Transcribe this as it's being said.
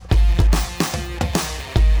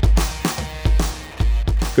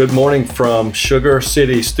Good morning from Sugar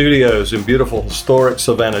City Studios in beautiful historic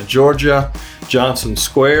Savannah, Georgia, Johnson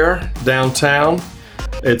Square, downtown.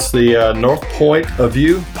 It's the North Point of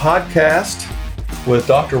View podcast with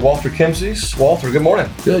Dr. Walter Kimses. Walter, good morning.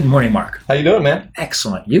 Good morning, Mark. How you doing, man?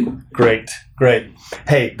 Excellent. You? Great.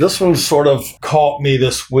 Hey, this one sort of caught me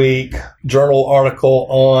this week. Journal article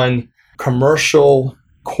on commercial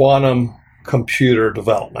quantum computer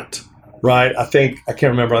development, right? I can't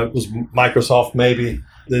remember, it was Microsoft maybe.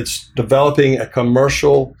 It's developing a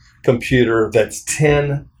commercial computer that's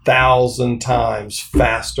 10,000 times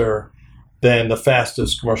faster than the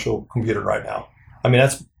fastest commercial computer right now. I mean,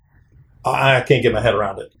 I can't get my head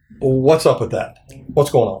around it. What's up with that?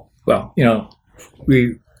 What's going on? Well,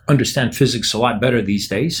 we understand physics a lot better these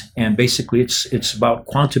days, and basically it's about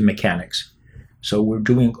quantum mechanics. So we're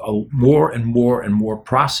doing more and more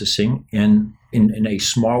processing in a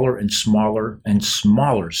smaller and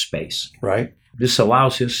smaller space. Right. This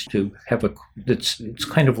allows us to have it's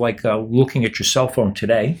kind of like looking at your cell phone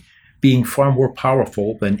today, being far more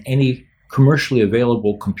powerful than any commercially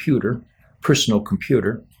available personal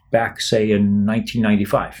computer, back, say, in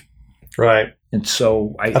 1995. Right. And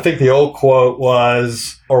so I think the old quote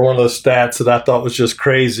was, or one of those stats that I thought was just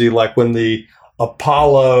crazy, like when the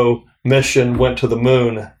Apollo mission went to the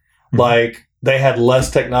moon, like they had less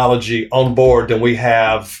technology on board than we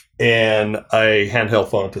have in a handheld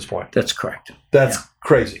phone at this point. That's correct. That's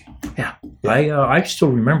crazy. Yeah. I still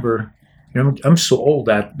remember, I'm so old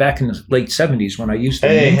that back in the late 70s when I used the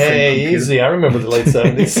mainframe computer. Easy. I remember the late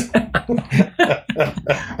 70s.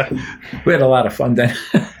 We had a lot of fun then.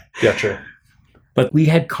 Yeah, true. But we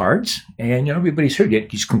had cards, and everybody's heard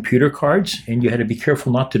it, these computer cards, and you had to be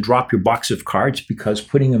careful not to drop your box of cards because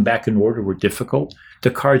putting them back in order were difficult.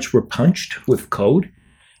 The cards were punched with code.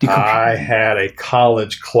 I had a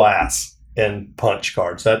college class in punch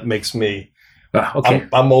cards. That makes me... Okay.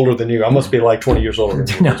 I'm older than you. I must be like 20 years older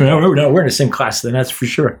than you. No, we're in the same class then, that's for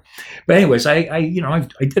sure. But anyways, I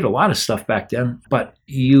did a lot of stuff back then, but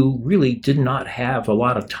you really did not have a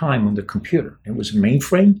lot of time on the computer. It was a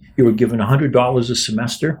mainframe. You were given $100 a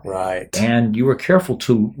semester. Right. And you were careful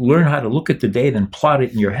to learn how to look at the data and plot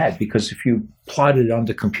it in your head, because if you plotted it on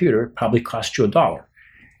the computer, it probably cost you $1.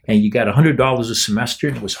 And you got $100 a semester,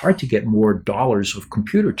 and it was hard to get more dollars of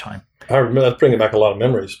computer time. I remember that's bringing back a lot of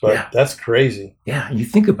memories, but That's crazy. Yeah, and you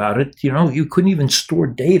think about it, you couldn't even store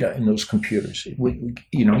data in those computers.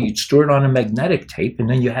 You'd store it on a magnetic tape, and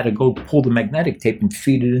then you had to go pull the magnetic tape and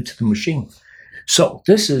feed it into the machine. So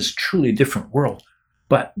this is truly a different world.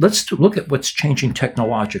 But let's look at what's changing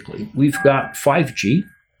technologically. We've got 5G.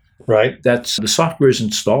 Right. That's the software is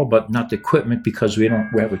installed, but not the equipment, because we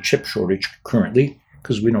have a chip shortage currently,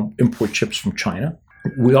 because we don't import chips from China.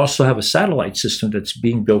 We also have a satellite system that's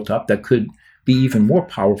being built up that could be even more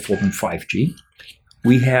powerful than 5G.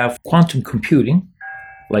 We have quantum computing,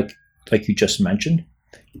 like you just mentioned,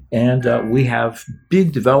 and we have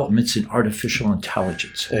big developments in artificial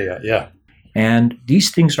intelligence. Yeah. And these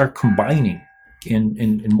things are combining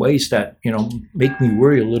in ways that make me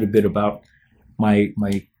worry a little bit about my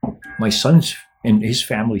son's and his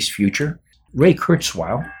family's future. Ray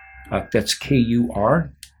Kurzweil, that's Kurzweil.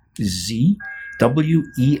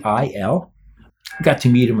 Got to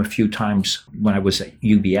meet him a few times when I was at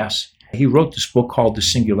UBS. He wrote this book called The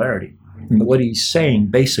Singularity. And what he's saying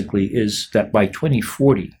basically is that by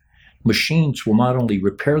 2040, machines will not only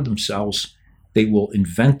repair themselves, they will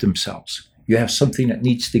invent themselves. You have something that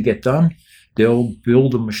needs to get done, they'll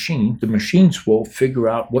build a machine. The machines will figure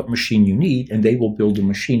out what machine you need, and they will build a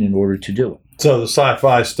machine in order to do it. So the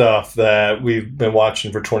sci-fi stuff that we've been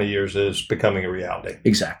watching for 20 years is becoming a reality.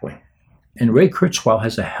 Exactly. And Ray Kurzweil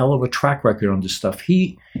has a hell of a track record on this stuff.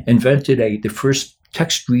 He invented the first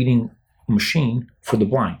text reading machine for the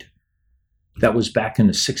blind. That was back in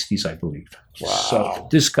the 60s, I believe. Wow. So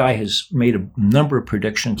this guy has made a number of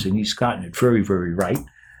predictions, and he's gotten it very, very right.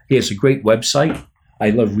 He has a great website.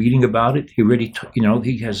 I love reading about it. He really,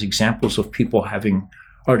 he has examples of people having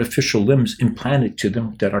artificial limbs implanted to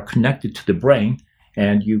them that are connected to the brain,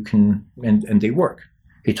 and they work.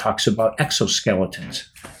 He talks about exoskeletons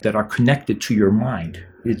that are connected to your mind.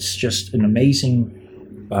 It's just an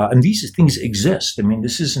amazing, and these things exist. I mean,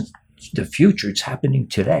 this isn't the future, it's happening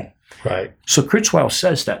today. Right. So Kurzweil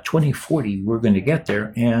says that 2040, we're going to get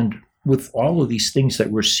there, and with all of these things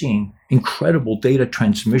that we're seeing, incredible data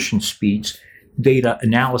transmission speeds, data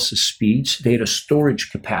analysis speeds, data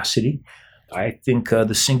storage capacity, I think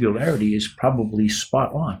The Singularity is probably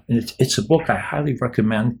spot on. And it's a book I highly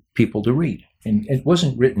recommend people to read. And it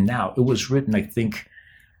wasn't written now. It was written, I think,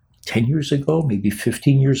 10 years ago, maybe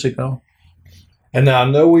 15 years ago. And now I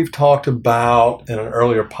know we've talked about in an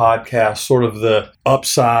earlier podcast sort of the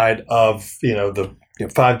upside of, the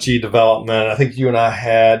 5G development. I think you and I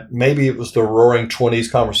had, maybe it was the Roaring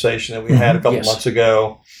 20s conversation that we had a couple months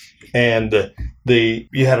ago. And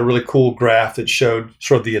you had a really cool graph that showed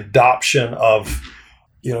sort of the adoption of,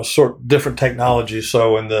 sort of different technologies.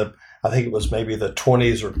 So I think it was maybe the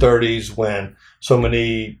 20s or 30s when so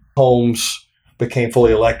many homes became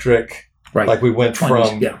fully electric. Right. Like we went 20s,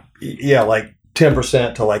 from, like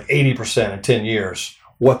 10% to like 80% in 10 years.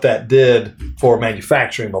 What that did for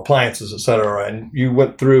manufacturing, appliances, et cetera. And you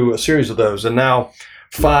went through a series of those. And now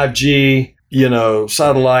 5G,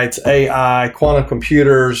 satellites, AI, quantum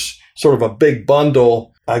computers, sort of a big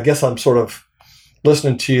bundle. I guess I'm sort of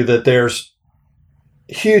listening to you that there's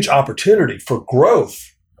huge opportunity for growth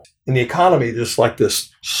in the economy, just like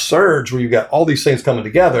this surge where you've got all these things coming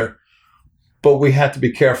together. But we have to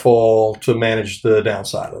be careful to manage the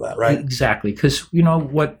downside of that, right? Exactly. Because,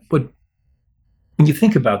 what when you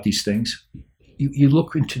think about these things, you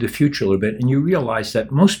look into the future a little bit and you realize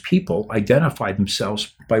that most people identify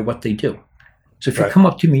themselves by what they do. So if you come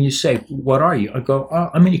up to me and you say, what are you? I go,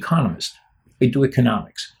 I'm an economist. I do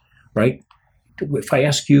economics, right? If I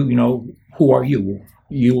ask you, who are you?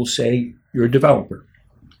 You will say you're a developer.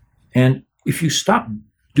 And if you stop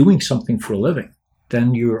doing something for a living,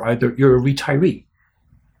 then you're a retiree,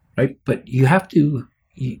 right? But you have to,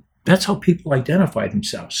 that's how people identify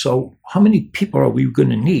themselves. So how many people are we going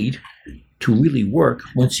to need to really work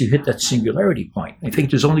once you hit that singularity point? I think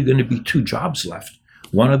there's only going to be 2 jobs left.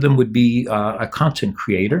 One of them would be a content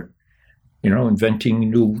creator,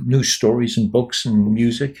 inventing new stories and books and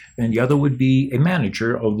music. And the other would be a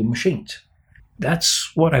manager of the machines.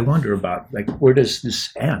 That's what I wonder about. Like, where does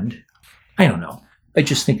this end? I don't know. I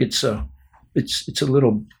just think it's a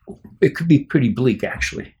little, it could be pretty bleak,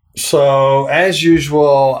 actually. So, as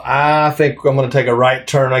usual, I think I'm going to take a right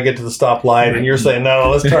turn. I get to the stoplight, and you're saying, no,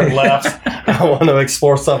 let's turn left. I want to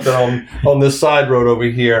explore something on this side road over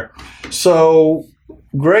here. So,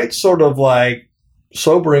 great sort of like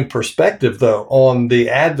sobering perspective, though, on the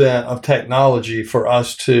advent of technology for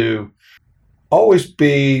us to always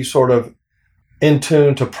be sort of in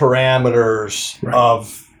tune to parameters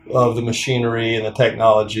of the machinery and the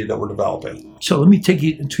technology that we're developing. So let me take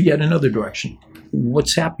you to yet another direction.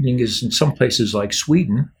 What's happening is in some places like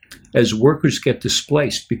Sweden, as workers get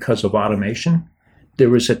displaced because of automation,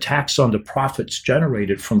 there is a tax on the profits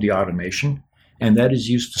generated from the automation, and that is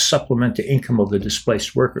used to supplement the income of the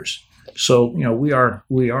displaced workers. So, we are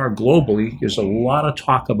globally, there's a lot of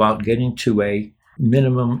talk about getting to a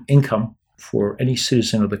minimum income for any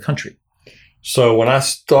citizen of the country. So when I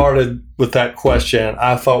started with that question,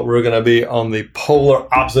 I thought we were going to be on the polar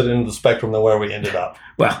opposite end of the spectrum than where we ended up.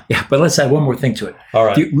 Well, yeah, but let's add one more thing to it. All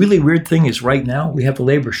right. The really weird thing is right now we have a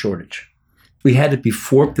labor shortage. We had it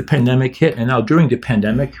before the pandemic hit, and now during the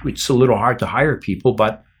pandemic, it's a little hard to hire people.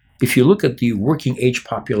 But if you look at the working age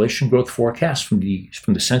population growth forecast from the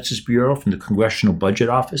Census Bureau, from the Congressional Budget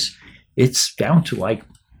Office, it's down to like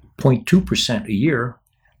 0.2% a year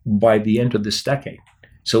by the end of this decade.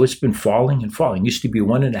 So it's been falling and falling. It used to be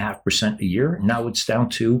 1.5% a year. And now it's down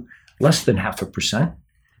to less than 0.5%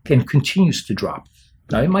 and continues to drop.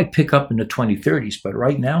 Now, it might pick up in the 2030s, but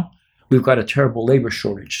right now we've got a terrible labor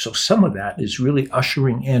shortage. So some of that is really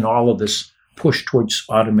ushering in all of this push towards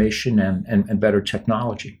automation and better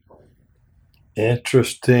technology.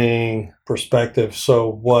 Interesting perspective.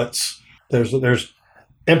 So there's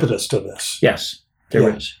impetus to this. Yes,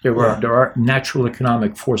 there is. There are natural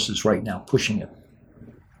economic forces right now pushing it.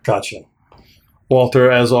 Gotcha. Walter,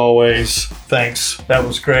 as always, thanks. That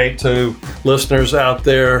was great. To listeners out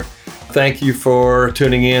there, thank you for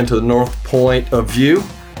tuning in to the North Point of View.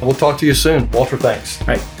 We'll talk to you soon. Walter, thanks. All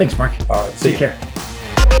right. Thanks, Mark. All right. Take care.